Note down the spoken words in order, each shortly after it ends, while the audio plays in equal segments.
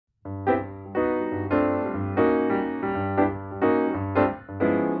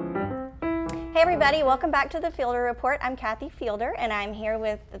Hey everybody, welcome back to the Fielder Report. I'm Kathy Fielder and I'm here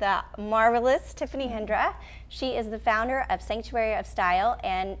with the marvelous Tiffany Hendra. She is the founder of Sanctuary of Style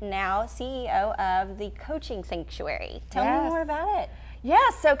and now CEO of the Coaching Sanctuary. Tell me more about it. Yeah,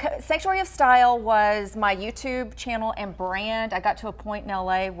 so Sanctuary of Style was my YouTube channel and brand. I got to a point in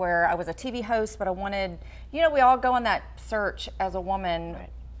LA where I was a TV host, but I wanted, we all go on that search as a woman. Right.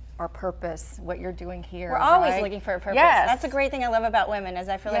 Our purpose, what you're doing here. We're always looking for a purpose. Yes. That's a great thing I love about women is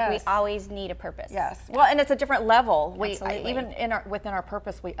I feel like we always need a purpose. Yes. Well, and it's a different level. Even within our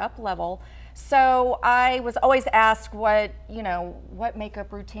purpose, we up level. So I was always asked what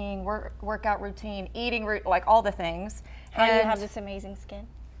makeup routine, workout routine, eating like all the things. How do you have this amazing skin?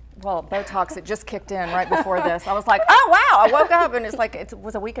 Well, Botox, it just kicked in right before this. I was like, oh wow, I woke up and it's like, it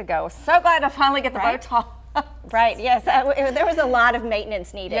was a week ago. So glad to finally get the Botox. Right, yes. There was a lot of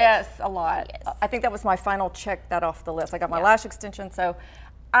maintenance needed. Yes, a lot. Yes. I think that was my final check that off the list. I got my lash extension. So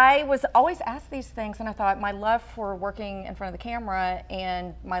I was always asked these things and I thought my love for working in front of the camera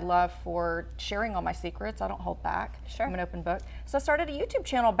and my love for sharing all my secrets, I don't hold back. Sure. I'm an open book. So I started a YouTube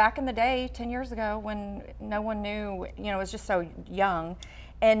channel back in the day, 10 years ago when no one knew, it was just so young.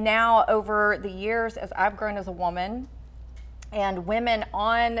 And now over the years, as I've grown as a woman, and women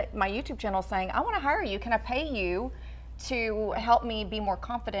on my YouTube channel saying, I want to hire you, can I pay you to help me be more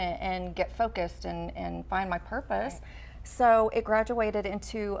confident and get focused and find my purpose? Right. So it graduated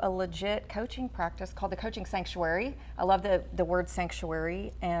into a legit coaching practice called the Coaching Sanctuary. I love the word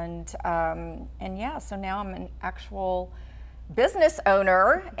sanctuary, and yeah, so now I'm an actual business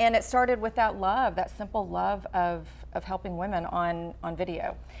owner, and it started with that love, that simple love of helping women on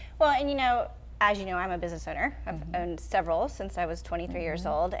video. Well, and as you know, I'm a business owner. I've owned several since I was 23 years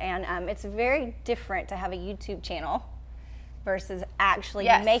old, and it's very different to have a YouTube channel versus actually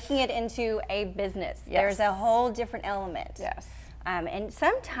making it into a business. Yes. There's a whole different element. Yes. And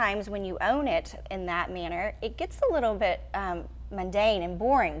sometimes when you own it in that manner, it gets a little bit mundane and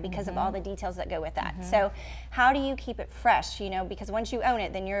boring because of all the details that go with that. So how do you keep it fresh? Because once you own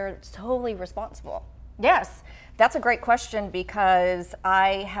it, then you're totally responsible. Yes, that's a great question because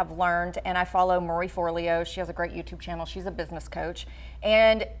I have learned, and I follow Marie Forleo. She has a great YouTube channel. She's a business coach.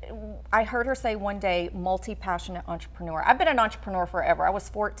 And I heard her say one day, multi-passionate entrepreneur. I've been an entrepreneur forever. I was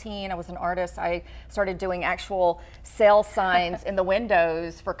 14, I was an artist. I started doing actual sale signs in the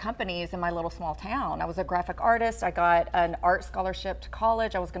windows for companies in my little small town. I was a graphic artist. I got an art scholarship to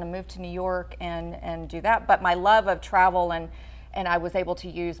college. I was gonna move to New York and do that. But my love of travel and I was able to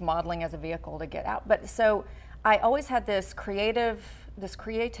use modeling as a vehicle to get out. But so I always had this creativity,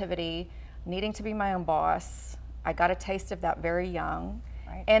 needing to be my own boss. I got a taste of that very young.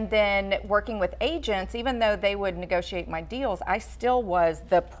 Right. And then working with agents, even though they would negotiate my deals, I still was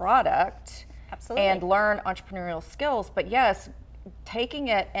the product. Absolutely. And learn entrepreneurial skills. But yes, taking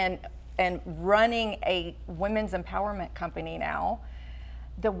it and running a women's empowerment company now,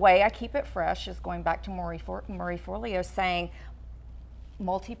 the way I keep it fresh is going back to Marie Forleo saying,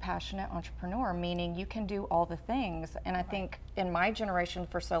 multi-passionate entrepreneur, meaning you can do all the things. And I think in my generation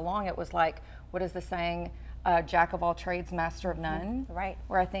for so long, it was like, what is the saying? Jack of all trades, master of none. Right.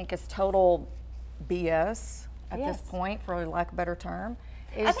 Where I think is total BS at this point, for lack of a better term.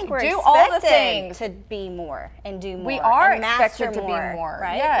 I think we're do expected all the things to be more and do more. We are and expected to more, be more,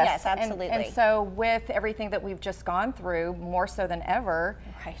 right? Yes, absolutely. And so with everything that we've just gone through, more so than ever,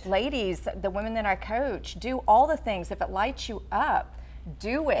 ladies, the women that I coach, do all the things. If it lights you up,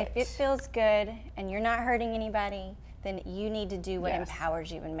 do it. If it feels good and you're not hurting anybody, then you need to do what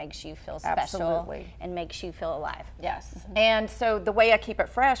empowers you and makes you feel special and makes you feel alive. Yes. And so the way I keep it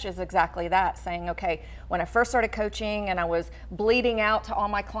fresh is exactly that, saying, okay, when I first started coaching and I was bleeding out to all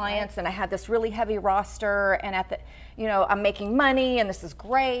my clients and I had this really heavy roster and I'm making money and this is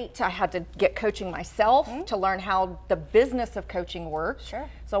great. I had to get coaching myself to learn how the business of coaching works. Sure.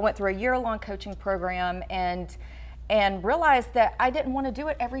 So I went through a year-long coaching program and realized that I didn't want to do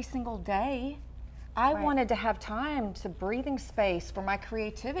it every single day. I wanted to have time to breathing space for my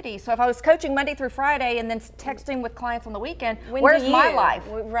creativity. So if I was coaching Monday through Friday and then texting with clients on the weekend, where's my life?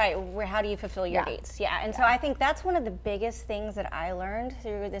 Right, how do you fulfill your needs? And so I think that's one of the biggest things that I learned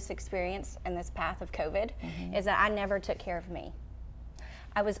through this experience and this path of COVID is that I never took care of me.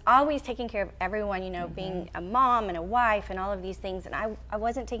 I was always taking care of everyone, being a mom and a wife and all of these things, and I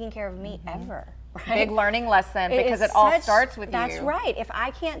wasn't taking care of me ever. Right? Big learning lesson because it all starts with you. That's right. If I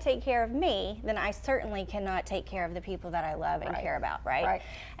can't take care of me, then I certainly cannot take care of the people that I love and care about, right?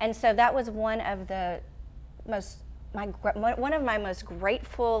 And so that was one of the most one of my most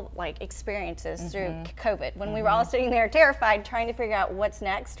grateful experiences through COVID, when we were all sitting there terrified trying to figure out what's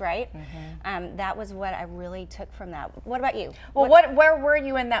next, right? That was what I really took from that. What about you? Well, where were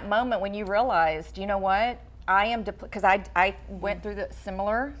you in that moment when you realized, you know what, I am, because I went through the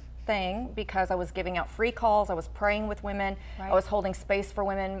similar thing, because I was giving out free calls, I was praying with women, I was holding space for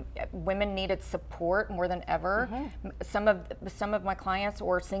women. Women needed support more than ever. Some of my clients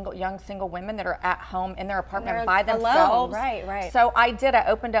were young single women that are at home in their apartment by themselves. Right. So I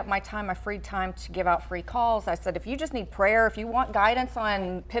opened up my free time to give out free calls. I said, if you just need prayer, if you want guidance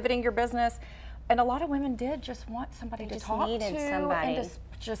on pivoting your business, and a lot of women did just want somebody to talk to and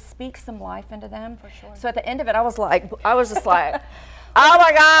just speak some life into them. For sure. So at the end of it, I was just like, oh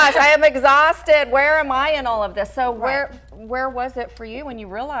my gosh, I am exhausted. Where am I in all of this? So where was it for you when you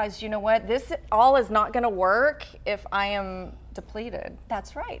realized, you know what, this all is not going to work if I am depleted?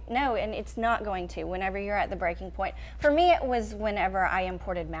 That's right. No, and it's not going to whenever you're at the breaking point. For me, it was whenever I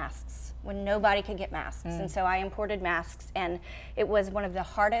imported masks, when nobody could get masks. And so I imported masks, and it was one of the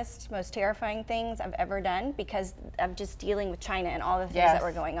hardest, most terrifying things I've ever done, because of just dealing with China and all the things that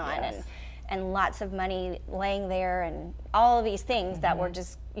were going on. And lots of money laying there and all of these things that were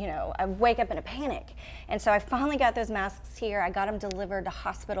just, I wake up in a panic. And so I finally got those masks here. I got them delivered to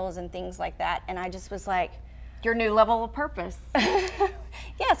hospitals and things like that. And I just was like, your new level of purpose.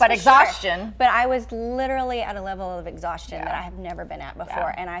 Yes, but exhaustion. Sure. But I was literally at a level of exhaustion that I have never been at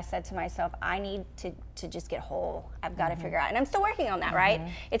before. And I said to myself, I need to just get whole. I've got to figure out. And I'm still working on that, right?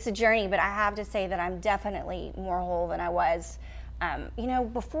 It's a journey, but I have to say that I'm definitely more whole than I was.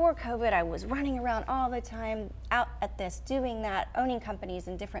 Before COVID, I was running around all the time, out at this, doing that, owning companies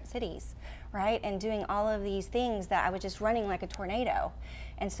in different cities, right? And doing all of these things that I was just running like a tornado.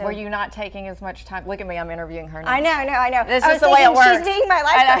 And so, were you not taking as much time? Look at me, I'm interviewing her now. I know. This is the way it works. She's being my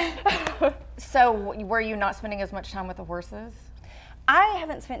life. So were you not spending as much time with the horses? I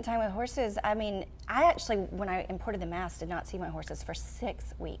haven't spent time with horses. I mean, I actually, when I imported the mask, did not see my horses for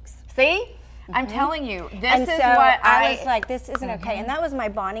 6 weeks. See? I'm telling you, this is what I was like, this isn't okay. And that was my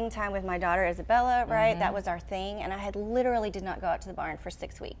bonding time with my daughter Isabella, right? That was our thing. And I had literally did not go out to the barn for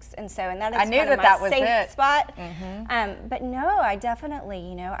 6 weeks. And so, and that is I knew kind of that my was safe it. spot. But no, I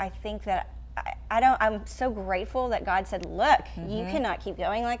definitely, I think that I'm so grateful that God said, look, you cannot keep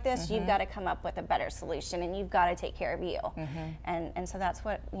going like this. You've got to come up with a better solution, and you've got to take care of you. And so that's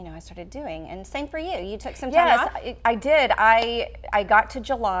what, I started doing. And same for you. You took some time off? Yes, I did. I got to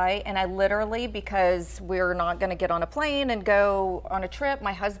July, and I literally, because we're not going to get on a plane and go on a trip,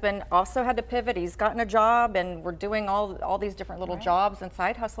 my husband also had to pivot. He's gotten a job, and we're doing all these different little jobs and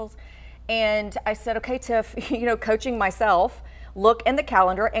side hustles. And I said, okay, Tiff, coaching myself, look in the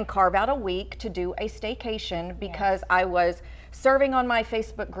calendar and carve out a week to do a staycation, because I was serving on my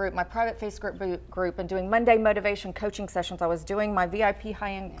Facebook group, my private Facebook group, and doing Monday motivation coaching sessions. I was doing my VIP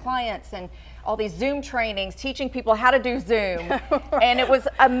high-end clients and all these Zoom trainings, teaching people how to do Zoom. And it was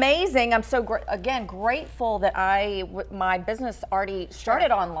amazing. I'm so, grateful that my business already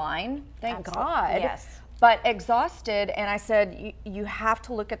started online. Thank God. Yes. But exhausted, and I said, you have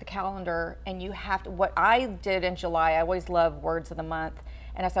to look at the calendar, and you have to, what I did in July, I always love words of the month,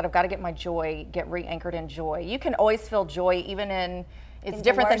 and I said, I've got to get my joy, get re-anchored in joy. You can always feel joy, even it's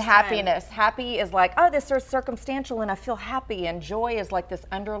different than happiness. Happy is like, oh, this is circumstantial, and I feel happy, and joy is like this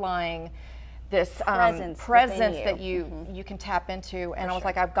underlying, this presence that you can tap into. And I was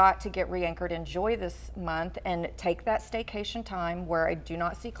like, I've got to get re-anchored in joy this month, and take that staycation time where I do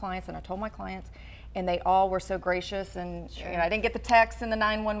not see clients, and I told my clients, and they all were so gracious, and I didn't get the texts and the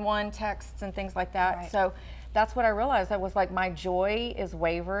 911 texts and things like that. Right. So that's what I realized. I was like, my joy is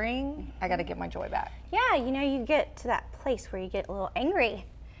wavering. I got to get my joy back. Yeah, you get to that place where you get a little angry,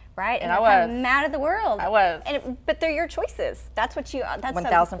 right? And I was kind of mad at the world. I was. But they're your choices. That's what you. That's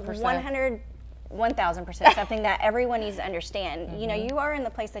 1,000%. 1,000% something that everyone needs to understand. You are in the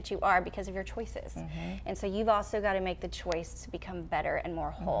place that you are because of your choices, and so you've also got to make the choice to become better and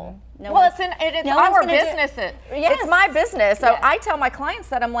more whole. It's our business. It's my business. So I tell my clients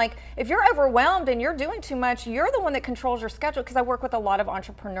that, I'm like, if you're overwhelmed and you're doing too much, you're the one that controls your schedule. Because I work with a lot of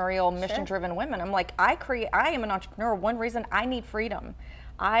entrepreneurial, mission-driven women. I'm like, I am an entrepreneur. One reason I need freedom.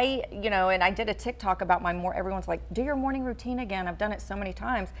 And I did a TikTok about everyone's like, do your morning routine again. I've done it so many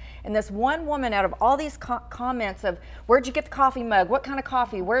times. And this one woman, out of all these comments of, where'd you get the coffee mug? What kind of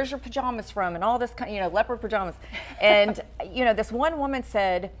coffee? Where's your pajamas from? And all this, leopard pajamas. And, this one woman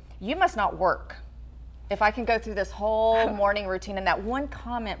said, you must not work if I can go through this whole morning routine. And that one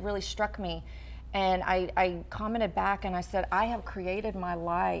comment really struck me. And I commented back, and I said, I have created my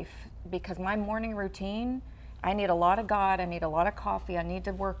life because my morning routine I need a lot of God, I need a lot of coffee, I need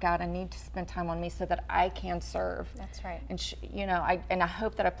to work out, I need to spend time on me so that I can serve. That's right. And I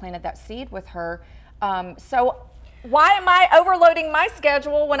hope that I planted that seed with her. So why am I overloading my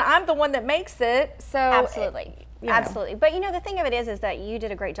schedule when I'm the one that makes it? So absolutely. Absolutely. But the thing of it is that you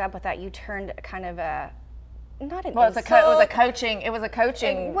did a great job with that. You turned kind of a, not an it was a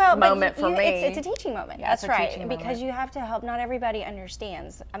coaching moment for me. It's a teaching moment. Yeah, that's right. teaching because moment. You have to help. Not everybody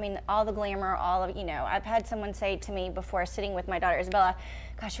understands. I mean, all the glamour, all of, I've had someone say to me before, sitting with my daughter Isabella,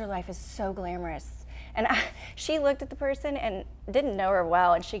 gosh, your life is so glamorous. And she looked at the person and didn't know her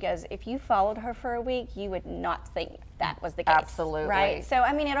well, and she goes, if you followed her for a week, you would not think that was the case. Absolutely. Right? So,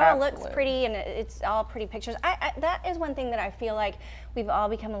 I mean, it all looks pretty, and it's all pretty pictures. That is one thing that I feel like we've all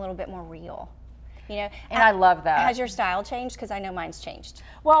become a little bit more real. And I love that. Has your style changed? Because I know mine's changed.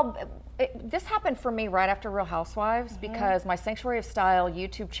 Well, this happened for me right after Real Housewives, because my Sanctuary of Style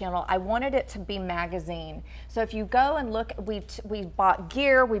YouTube channel, I wanted it to be magazine. So if you go and look, we bought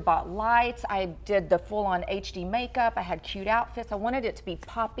gear, we bought lights, I did the full-on HD makeup, I had cute outfits, I wanted it to be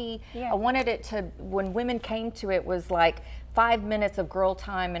poppy. I wanted it to, when women came to it, was like 5 minutes of girl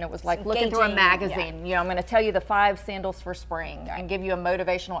time, and it was like looking through a magazine. I'm going to tell you the 5 sandals for spring and give you a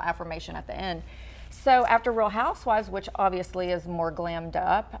motivational affirmation at the end. So after Real Housewives, which obviously is more glammed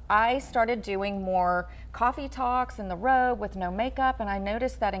up, I started doing more coffee talks in the robe with no makeup, and I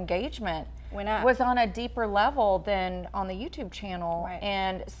noticed that engagement was on a deeper level than on the YouTube channel. Right.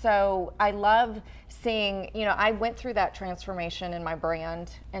 And so I love seeing, I went through that transformation in my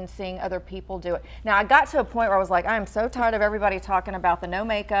brand and seeing other people do it. Now I got to a point where I was like, I'm so tired of everybody talking about the no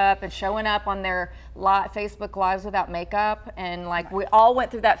makeup and showing up on their Facebook Lives without makeup. And we all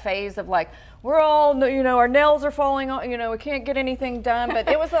went through that phase of we're all, our nails are falling off, we can't get anything done. But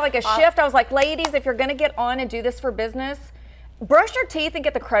it was like a shift. I was like, ladies, if you're gonna get on and do this for business, brush your teeth and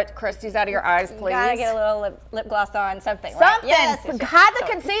get the crusties out of your eyes, please. You gotta get a little lip gloss on, something. Something. Right? Yes, Hide the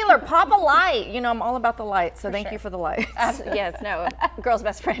concealer. Pop a light. I'm all about the light. So thank you for the light. Yes, no, girl's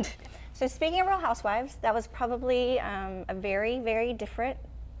best friend. So speaking of Real Housewives, that was probably a very, very different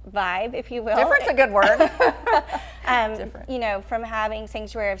vibe, if you will. Different's a good word. Different. From having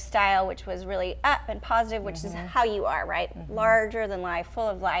Sanctuary of Style, which was really up and positive, which is how you are, right? Larger than life, full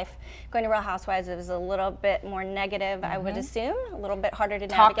of life. Going to Real Housewives, it was a little bit more negative, I would assume, a little bit harder to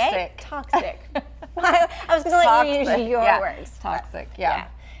navigate. Toxic. I was going to let you use your words. Toxic, yeah.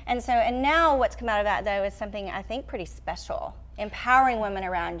 And now what's come out of that, though, is something I think pretty special. Empowering women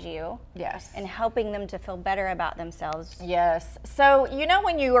around you. Yes. And helping them to feel better about themselves. Yes. So,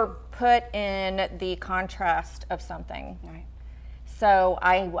 when you are put in the contrast of something. Right. So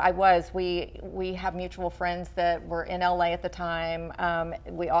we have mutual friends that were in LA at the time.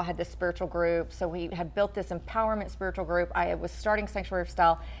 We all had this spiritual group. So we had built this empowerment spiritual group. I was starting Sanctuary of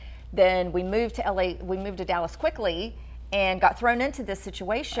Style. Then we moved to LA, we moved to Dallas quickly, and got thrown into this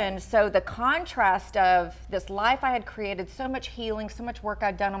situation. Right. So the contrast of this life I had created, so much healing, so much work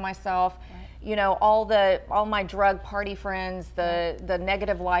I'd done on myself, right. All my drug party friends, the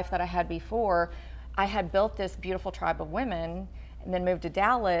negative life that I had before, I had built this beautiful tribe of women, and then moved to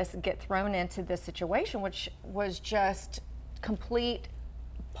Dallas, get thrown into this situation, which was just complete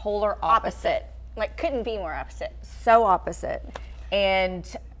polar opposite. Couldn't be more opposite. So opposite.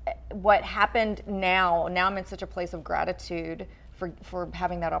 And what happened now I'm in such a place of gratitude for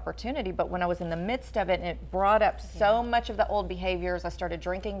having that opportunity, but when I was in the midst of it, and it brought up so much of the old behaviors, I started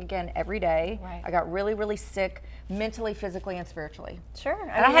drinking again every day. Right. I got really, really sick, mentally, physically, and spiritually.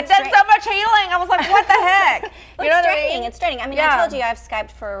 Sure. I had done so much healing, I was like, what the heck? It's draining. I mean, I told you I've Skyped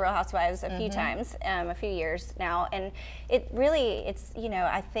for Real Housewives a few times, a few years now, and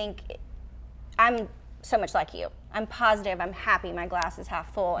I think I'm so much like you. I'm positive, I'm happy, my glass is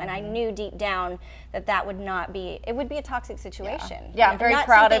half full, and I knew deep down that would not be, it would be a toxic situation. Yeah, I'm very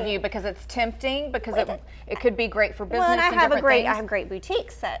proud of you, because it's tempting, because it could be great for business. Well, and I have have great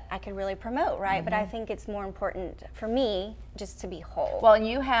boutiques that I could really promote, right? But I think it's more important for me just to be whole. Well, and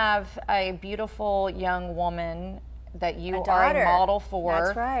you have a beautiful young woman that you are a model for.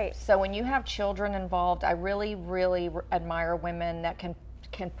 That's right. So when you have children involved, I really, really admire women that can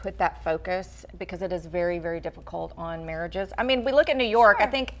put that focus, because it is very, very difficult on marriages. I mean, we look at New York. Sure. I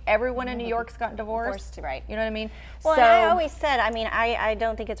think everyone in New York's gotten divorced. Right. You know what I mean? Well, and I always said, I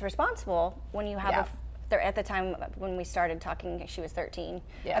don't think it's responsible when you have at the time when we started talking, she was 13.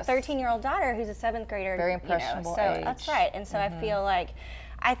 Yes. A 13-year-old daughter who's a 7th grader. Very impressionable so age. That's right. And so I feel like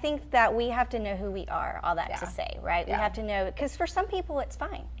I think that we have to know who we are, all that to Yeah. say, right? We Yeah. have to know, because for some people it's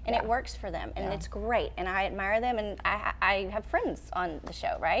fine and it Yeah. works for them and Yeah. it's great and I admire them and I have friends on the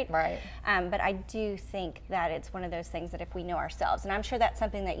show, right? Right. But I do think that it's one of those things that if we know ourselves, and I'm sure that's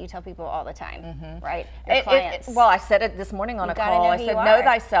something that you tell people all the time, right? Your clients. Well, I said it this morning on a gotta call. know I who said, you know are.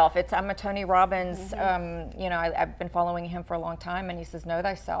 thyself. I'm a Tony Robbins, you know, I've been following him for a long time, and he says, know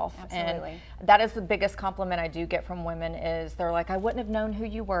thyself. Absolutely. And that is the biggest compliment I do get from women is they're like, I wouldn't have known who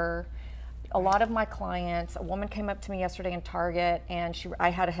you were. A lot of my clients, a woman came up to me yesterday in Target, and I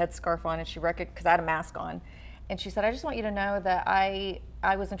had a headscarf on, and she recognized, because I had a mask on, and she said, I just want you to know that I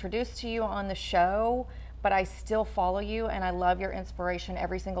was introduced to you on the show, but I still follow you, and I love your inspiration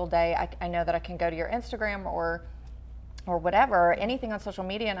every single day. I know that I can go to your Instagram or whatever, anything on social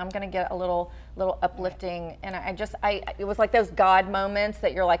media, and I'm going to get a little uplifting. And it was like those God moments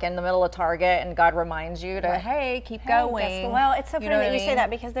that you're like in the middle of Target and God reminds you to, hey, keep going. Well, it's so funny that you I say that,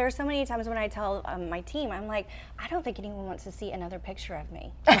 because there are so many times when I tell my team, I'm like, I don't think anyone wants to see another picture of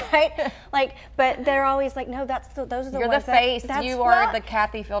me, right? Like, but they're always like, no, those are the You're ones the face. that's You what- are the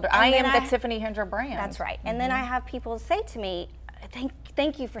Kathy Fielder. I then am the Tiffany Hendra brand. That's right. And then I have people say to me,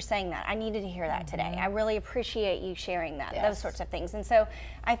 thank you for saying that. I needed to hear that today. I really appreciate you sharing that, those sorts of things. And so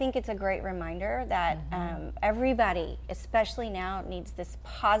I think it's a great reminder that everybody, especially now, needs this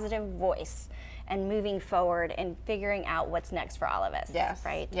positive voice and moving forward and figuring out what's next for all of us. Yes.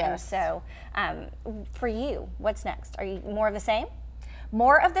 Right? Yes. And so for you, what's next? Are you more of the same?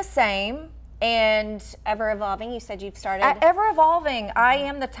 More of the same. And Ever evolving? You said you've started. ever evolving. I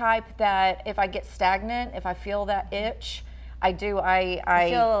am the type that if I get stagnant, if I feel that itch, I do. I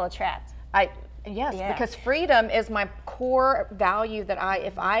feel a little trapped. Yes, Yeah. because freedom is my core value that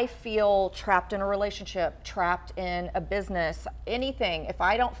if I feel trapped in a relationship, trapped in a business, anything, if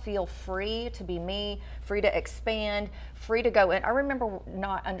I don't feel free to be me, free to expand, free to go in. I remember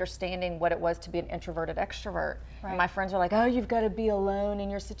not understanding what it was to be an introverted extrovert. Right. And my friends are like, oh, you've got to be alone and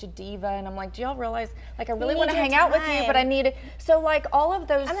you're such a diva. And I'm like, do y'all realize, like, I really need want to your hang out with you, time. but I need it. So like all of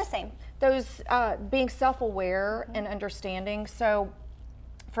those. I'm the same. Those being self-aware and understanding. So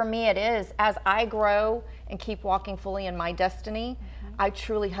for me it is, as I grow and keep walking fully in my destiny, I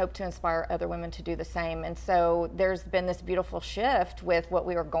truly hope to inspire other women to do the same. And so there's been this beautiful shift with what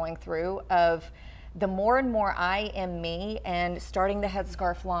we were going through of the more and more I am me and starting the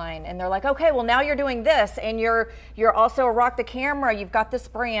headscarf line. And they're like, okay, well now you're doing this and you're also a Rock the Camera, you've got this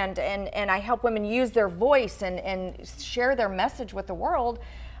brand, and I help women use their voice and share their message with the world.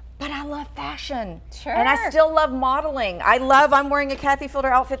 But I love fashion. Sure. And I still love modeling. I'm wearing a Kathy Fielder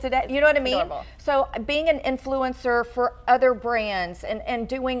outfit today. You know what I mean? Adorable. So being an influencer for other brands and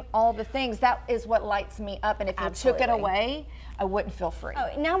doing all the things, that is what lights me up. And if you took it Absolutely. away, I wouldn't feel free. Oh,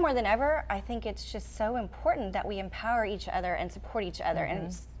 now more than ever, I think it's just so important that we empower each other and support each other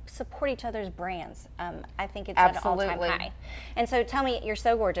and support each other's brands. I think it's at an all-time Absolutely. high. And so tell me, you're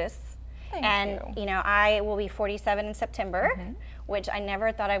so gorgeous. Thank And you. know, I will be 47 in September, which I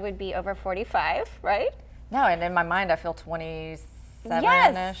never thought I would be over 45, right? No, and in my mind, I feel 27-ish.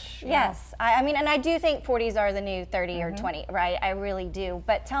 Yes, you know? yes. I mean, and I do think 40s are the new 30 or 20, right? I really do.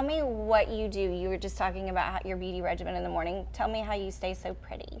 But tell me what you do. You were just talking about your beauty regimen in the morning. Tell me how you stay so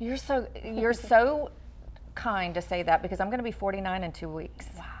pretty. You're so kind to say that, because I'm going to be 49 in 2 weeks.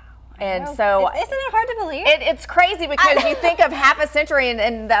 Wow. And so Isn't it hard to believe? it's crazy, because you think of half a century and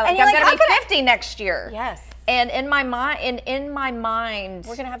And I'm you're like, going how to be could I- 50 next year. Yes. And in my mind,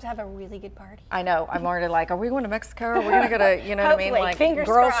 We're going to have a really good party. I know, I'm already like, are we going to Mexico? Are we going to go to, you know what I mean? Hopefully. Like Fingers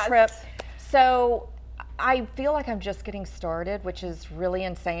girls crossed. trip. So I feel like I'm just getting started, which is really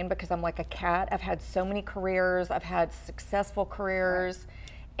insane, because I'm like a cat. I've had so many careers. I've had successful careers.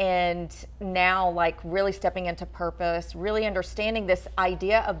 And now, like, really stepping into purpose, really understanding this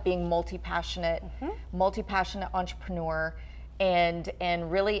idea of being multi-passionate entrepreneur, and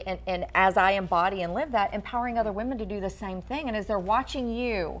really, and as I embody and live that, empowering other women to do the same thing. And as they're watching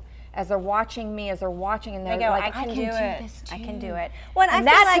you, as they're watching me, as they're watching, and they're They go, like, I can do it. this I can too." do it. Well, and And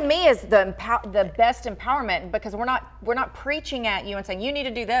I feel that like to me is the best empowerment, because we're not preaching at you and saying you need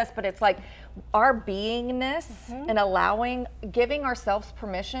to do this, but it's like our beingness and giving ourselves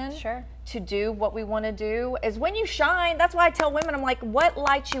permission Sure. to do what we want to do is when you shine. That's why I tell women, I'm like, what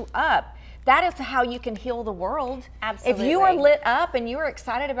lights you up? That is how you can heal the world. Absolutely. If you are lit up and you are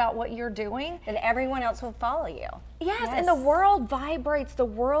excited about what you're doing, then everyone else will follow you. Yes, and the world vibrates. The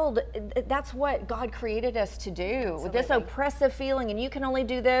world, that's what God created us to do. Absolutely. This oppressive feeling, and you can only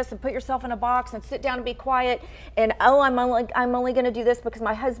do this, and put yourself in a box, and sit down and be quiet, and I'm only going to do this because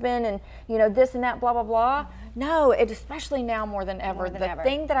my husband, and this and that, blah blah blah. No, especially now more than ever. The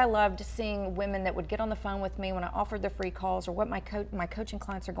thing that I loved seeing women that would get on the phone with me when I offered the free calls, or what my coaching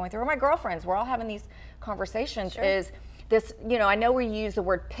clients are going through, or my girlfriends, we're all having these conversations. Sure. Is this, I know we use the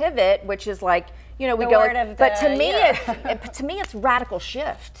word pivot, which is like, we go, but to me, it's radical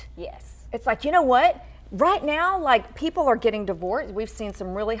shift. Yes. It's like, you know what? Right now, like, people are getting divorced. We've seen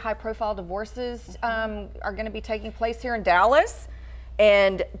some really high-profile divorces are going to be taking place here in Dallas,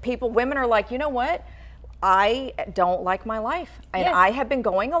 and women are like, you know what? I don't like my life, and I have been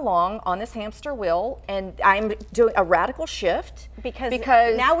going along on this hamster wheel, and I'm doing a radical shift because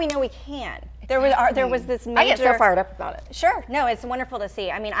now we know we can. There was this major. I get so fired up about it. Sure, no, it's wonderful to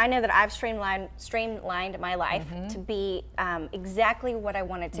see. I mean, I know that I've streamlined my life to be exactly what I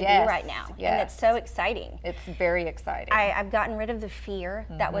want it to be right now, and it's so exciting. It's very exciting. I've gotten rid of the fear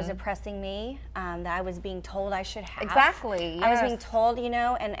that was oppressing me, that I was being told I should have. Exactly. Yes. I was being told,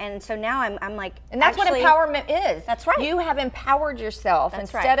 and so now I'm like, and that's actually, what empowerment is. That's right. You have empowered yourself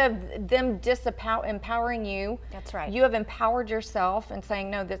instead of them empowering you. That's right. You have empowered yourself and saying,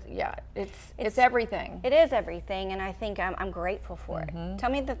 no, it's everything. It is everything, and I think I'm grateful for it. Tell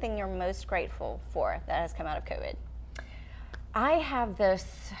me the thing you're most grateful for that has come out of COVID. I have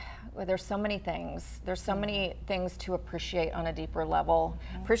this. Well, there's so many things. There's so many things to appreciate on a deeper level.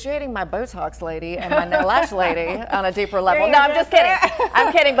 Appreciating my Botox lady and my nail lash lady on a deeper level. No, I'm just kidding.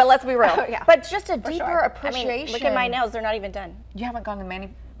 I'm kidding, but let's be real. Oh, yeah. But just a deeper appreciation. I mean, look at my nails; they're not even done. You haven't gone to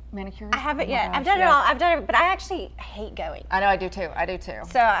manicures? I haven't yet. I've done it all. I've done it, but I actually hate going. I know, I do too.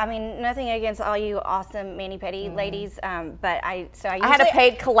 So, I mean, nothing against all you awesome mani-pedi ladies, but I had a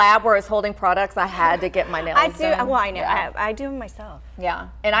paid collab where I was holding products. I had to get my nails done. Well, I know. Yeah. I do them myself. Yeah,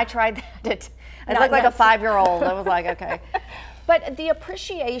 and I tried that. I looked like a 5-year-old. I was like, okay. But the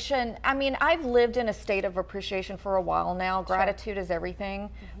appreciation, I mean, I've lived in a state of appreciation for a while now. Gratitude is everything.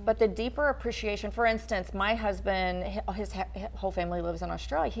 But the deeper appreciation, for instance, my husband, his whole family lives in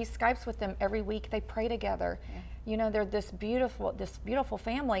Australia. He Skypes with them every week. They pray together. They're this beautiful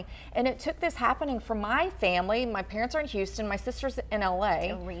family. And it took this happening for my family. My parents are in Houston. My sister's in LA.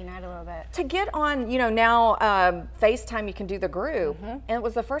 To reunite a little bit. To get on, now FaceTime, you can do the group. And it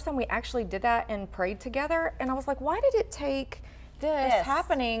was the first time we actually did that and prayed together. And I was like, why did it take this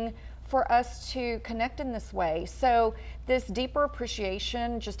happening for us to connect in this way? So this deeper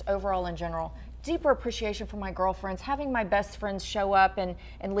appreciation, just overall in general, deeper appreciation for my girlfriends, having my best friends show up and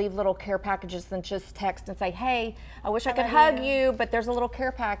leave little care packages than just text and say, hey, I wish I could hug you, but there's a little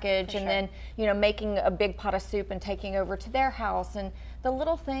care package. And then, making a big pot of soup and taking over to their house, and the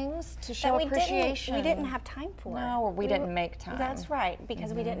little things to show appreciation. We didn't have time for. No, or we didn't make time. That's right,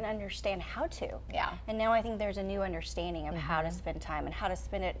 because we didn't understand how to. Yeah. And now I think there's a new understanding of how to spend time and how to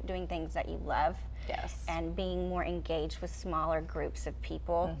spend it doing things that you love. Yes. And being more engaged with smaller groups of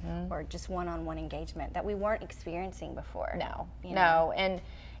people, or just one-on-one engagement that we weren't experiencing before. No, and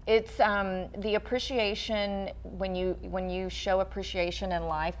it's the appreciation when you show appreciation in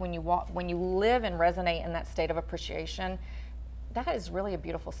life, when you live and resonate in that state of appreciation. That is really a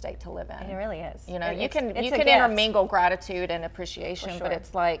beautiful state to live in. It really is. You can intermingle gratitude and appreciation, but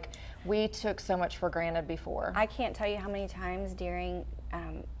it's like we took so much for granted before. I can't tell you how many times during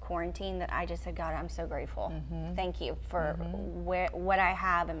quarantine that I just said, God, I'm so grateful. Thank you for what I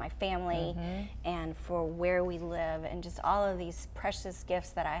have in my family, and for where we live, and just all of these precious gifts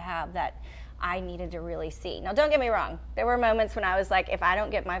that I have that I needed to really see. Now, don't get me wrong. There were moments when I was like, if I don't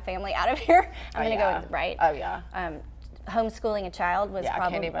get my family out of here, I'm going to go, right? Oh, yeah. Homeschooling a child was probably.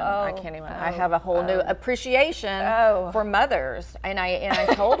 I can't even. I have a whole new appreciation for mothers, and I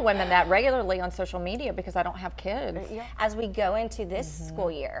told women that regularly on social media because I don't have kids. As we go into this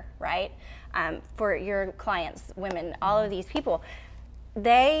school year, right? For your clients, women, all of these people,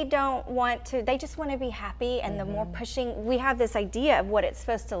 they don't want to, they just want to be happy, and the more pushing, we have this idea of what it's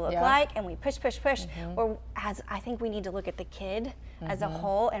supposed to look like, and we push, or as I think we need to look at the kid as a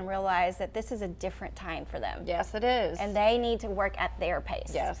whole and realize that this is a different time for them. Yes, it is. And they need to work at their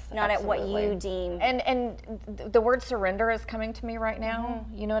pace. Yes, not absolutely. at what you deem. And the word surrender is coming to me right now.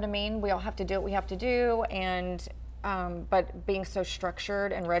 You know what I mean? We all have to do what we have to do, and but being so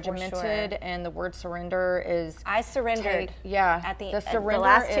structured and regimented, and the word surrender is. I surrendered. At the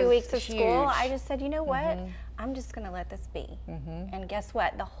last 2 weeks of school, I just said, you know what? I'm just going to let this be. And guess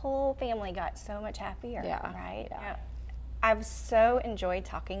what? The whole family got so much happier. Right? Yeah. I've so enjoyed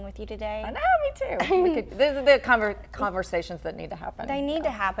talking with you today. I know, me too. These are the conversations that need to happen. They need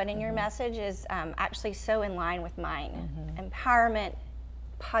to happen, and your message is actually so in line with mine. Empowerment,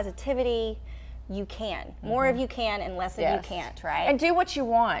 positivity, you can. More of you can and less of you can't, right? And do what you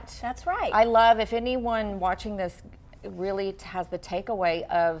want. That's right. I love if anyone watching this really has the takeaway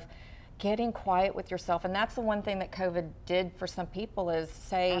of getting quiet with yourself. And that's the one thing that COVID did for some people is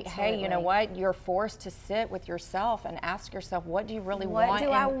say, hey, you know what? You're forced to sit with yourself and ask yourself, what do you really want? What do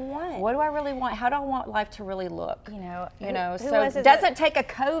I want? What do I really want? How do I want life to really look? You know, So it doesn't take a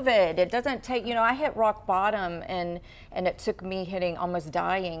COVID. It doesn't take, I hit rock bottom and it took me hitting almost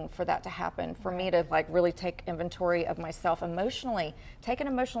dying for that to happen, for me to like really take inventory of myself emotionally, take an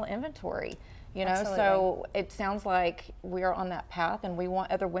emotional inventory. So it sounds like we are on that path, and we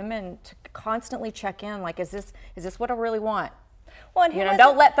want other women to constantly check in. Like, is this what I really want? Well, and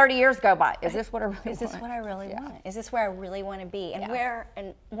don't let 30 years go by. Is this what I really want? Is this what I really want? Is this where I really want to be? And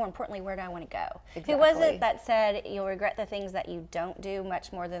and more importantly, where do I want to go? Exactly. Who was it that said you'll regret the things that you don't do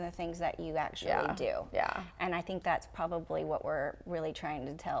much more than the things that you actually do? Yeah. And I think that's probably what we're really trying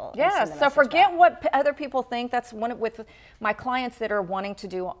to tell. Yeah. So forget what other people think. That's one with my clients that are wanting to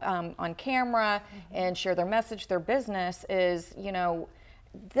do on camera and share their message, their business is,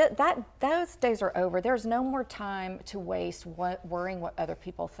 those days are over. There's no more time to waste worrying what other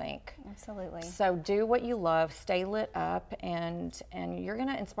people think. Absolutely. So do what you love, stay lit up, and you're going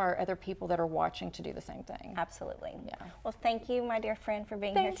to inspire other people that are watching to do the same thing. Absolutely. Yeah. Well, thank you, my dear friend, for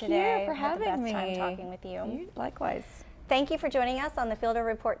being Thank here today. you for having me. I had the best time talking with you. Likewise. Thank you for joining us on the Fielder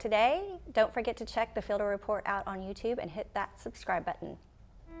Report today. Don't forget to check the Fielder Report out on YouTube and hit that subscribe button.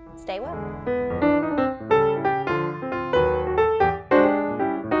 Stay well.